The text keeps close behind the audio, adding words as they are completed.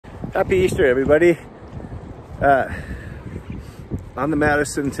Happy Easter, everybody. On the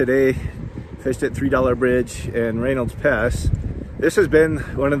Madison today, fished at $3 Bridge and Reynolds Pass. This has been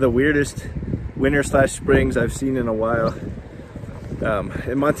one of the weirdest winter/springs I've seen in a while.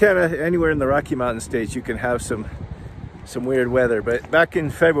 In Montana, anywhere in the Rocky Mountain states, you can have some weird weather. But back in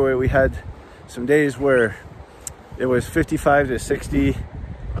February, we had some days where it was 55 to 60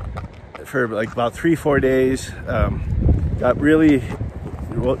 for like about 3-4 days. Got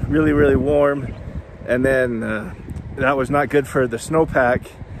really warm, and then that was not good for the snowpack,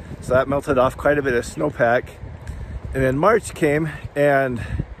 so that melted off quite a bit of snowpack. And then March came and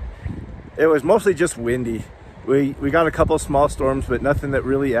it was mostly just windy. We got a couple small storms, but nothing that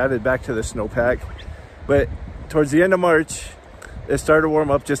really added back to the snowpack. But towards the end of March, it started to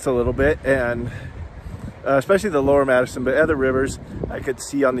warm up just a little bit, and especially the lower Madison, but other rivers I could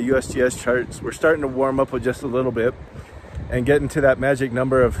see on the USGS charts were starting to warm up with just a little bit and getting to that magic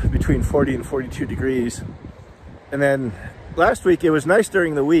number of between 40 and 42 degrees. And then last week, it was nice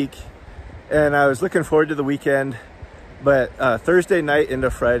during the week, and I was looking forward to the weekend. But Thursday night into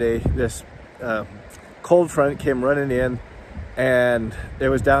Friday, this cold front came running in, and it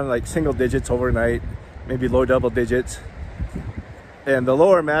was down like single digits overnight, maybe low double digits. And the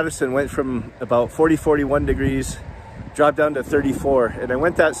lower Madison went from about 40-41 degrees, dropped down to 34. And I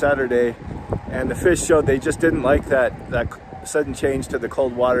went that Saturday, and the fish showed they just didn't like that sudden change to the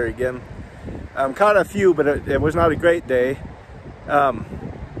cold water again. Caught a few, but it was not a great day. And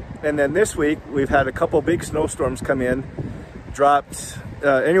then this week, we've had a couple big snowstorms come in, dropped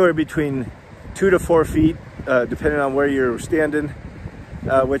anywhere between 2 to 4 feet, depending on where you're standing,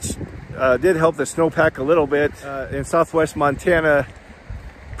 which did help the snowpack a little bit. In southwest Montana,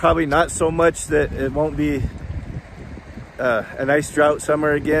 probably not so much that it won't be a nice drought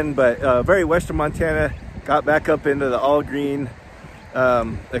summer again, but very western Montana got back up into the all green.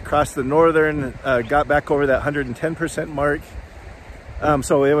 Across the northern, got back over that 110% mark.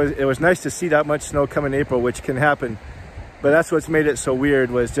 So it was nice to see that much snow come in April, which can happen. But that's what's made it so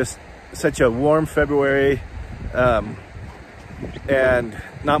weird, was just such a warm February, and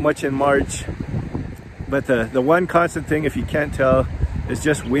not much in March. But the one constant thing, if you can't tell, is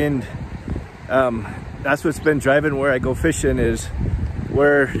just wind. That's what's been driving where I go fishing, is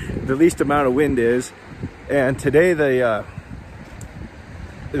where the least amount of wind is. And today the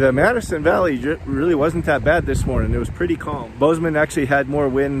Madison Valley really wasn't that bad this morning. It was pretty calm. Bozeman actually had more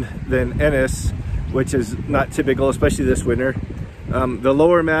wind than Ennis, which is not typical, especially this winter. The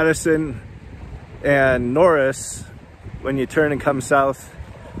lower Madison and Norris, when you turn and come south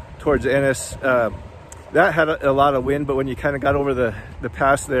towards Ennis, that had a lot of wind, but when you kind of got over the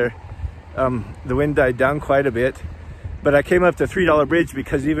pass there, the wind died down quite a bit. But I came up to $3 Bridge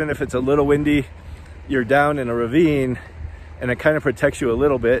because even if it's a little windy, you're down in a ravine, and it kind of protects you a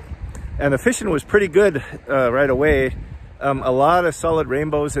little bit. And the fishing was pretty good right away. A lot of solid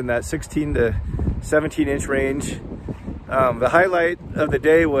rainbows in that 16 to 17 inch range. The highlight of the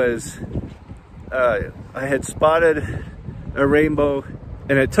day was I had spotted a rainbow,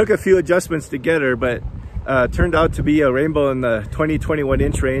 and it took a few adjustments to get her, but turned out to be a rainbow in the 20-21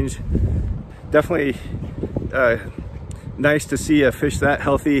 inch range. Definitely nice to see a fish that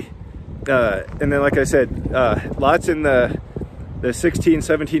healthy. And then, like I said, lots in the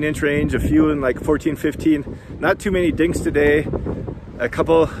 16-17 inch range, a few in like 14-15. Not too many dinks today. A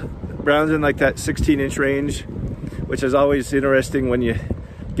couple browns in like that 16 inch range, which is always interesting when you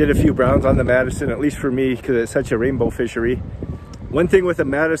get a few browns on the Madison, at least for me, because it's such a rainbow fishery. One thing with the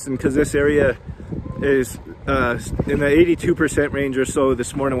Madison, because this area is in the 82% range or so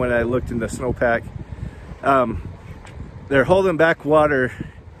this morning when I looked in the snowpack, they're holding back water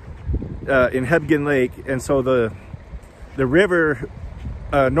in Hebgen Lake, and so the river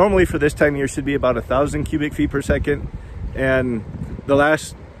normally for this time of year should be about 1,000 cubic feet per second, and the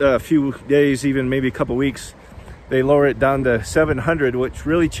last few days, even maybe a couple weeks, they lower it down to 700, which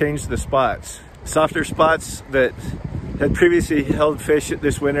really changed the spots. Softer spots that had previously held fish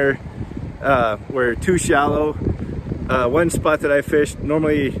this winter were too shallow. One spot that I fished,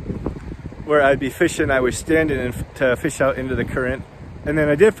 normally where I'd be fishing, I was standing to fish out into the current. And then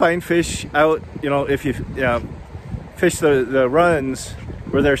I did find fish out, you know, if you fish the runs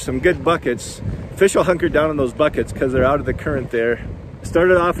where there's some good buckets, fish will hunker down in those buckets because they're out of the current there.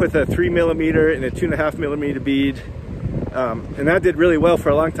 Started off with a 3mm and a 2.5mm bead, and that did really well for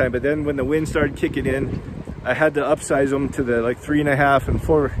a long time. But then when the wind started kicking in, I had to upsize them to the like 3.5 and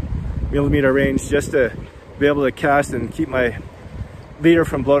 4mm range just to be able to cast and keep my leader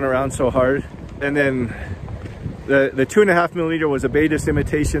from blowing around so hard. And then the 2.5mm was a Baetis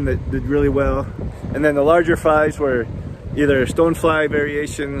imitation that did really well. And then the larger 5s were either stonefly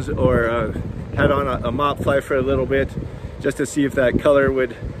variations or had on a mop fly for a little bit just to see if that color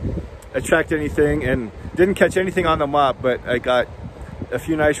would attract anything, and didn't catch anything on the mop, but I got a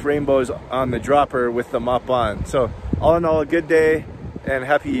few nice rainbows on the dropper with the mop on. So all in all, a good day and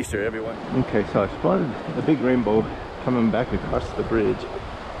happy Easter, everyone. Okay, so I spotted a big rainbow coming back across the bridge.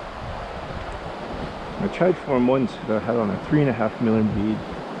 I tried for him once that I had on a 3.5 millimeter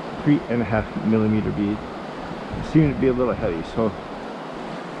bead. It seemed to be a little heavy, so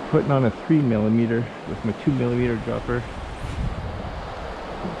putting on a 3 millimeter with my 2 millimeter dropper.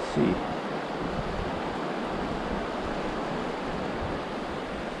 Let's see.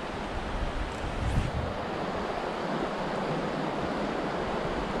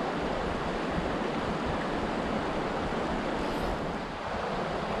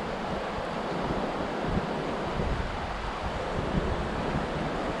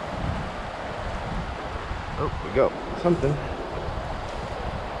 Oh, we got something.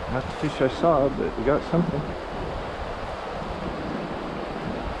 Not the fish I saw, but we got something.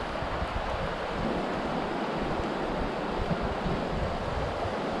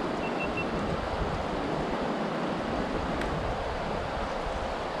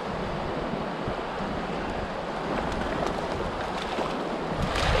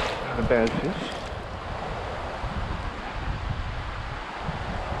 Not a bad fish.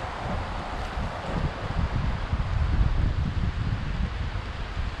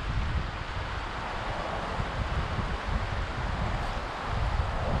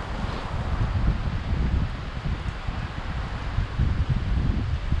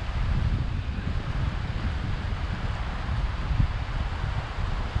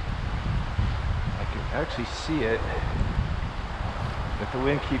 Actually see it, but the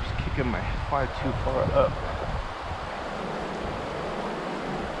wind keeps kicking my fly too far up.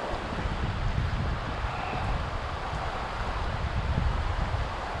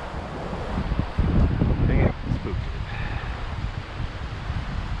 Dang it, spooked it.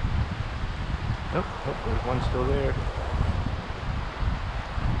 Nope, nope, there's one still there.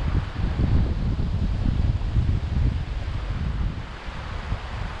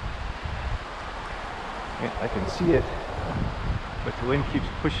 I can see it, but the wind keeps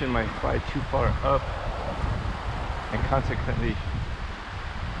pushing my fly too far up, and consequently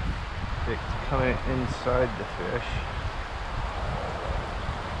it's coming inside the fish.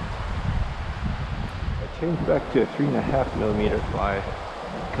 I changed back to a 3.5 millimeter fly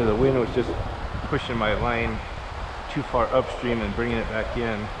because the wind was just pushing my line too far upstream and bringing it back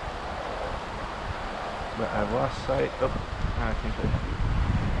in. But I've lost sight. Oh, I think I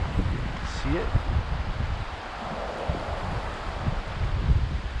see it.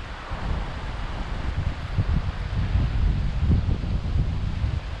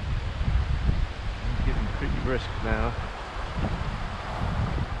 Brisk now.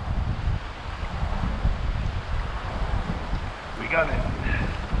 We got it.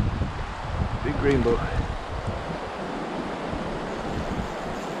 Big rainbow.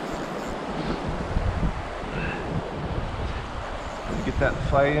 Get that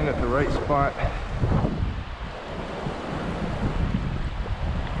fly in at the right spot.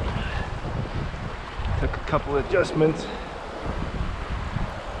 Took a couple adjustments.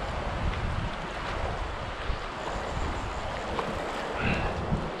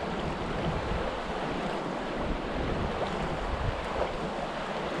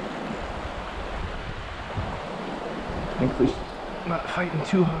 Thankfully, not fighting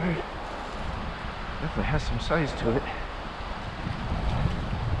too hard. Definitely has some size to it.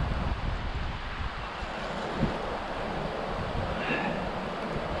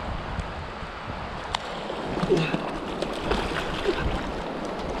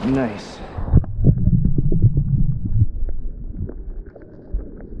 Nice.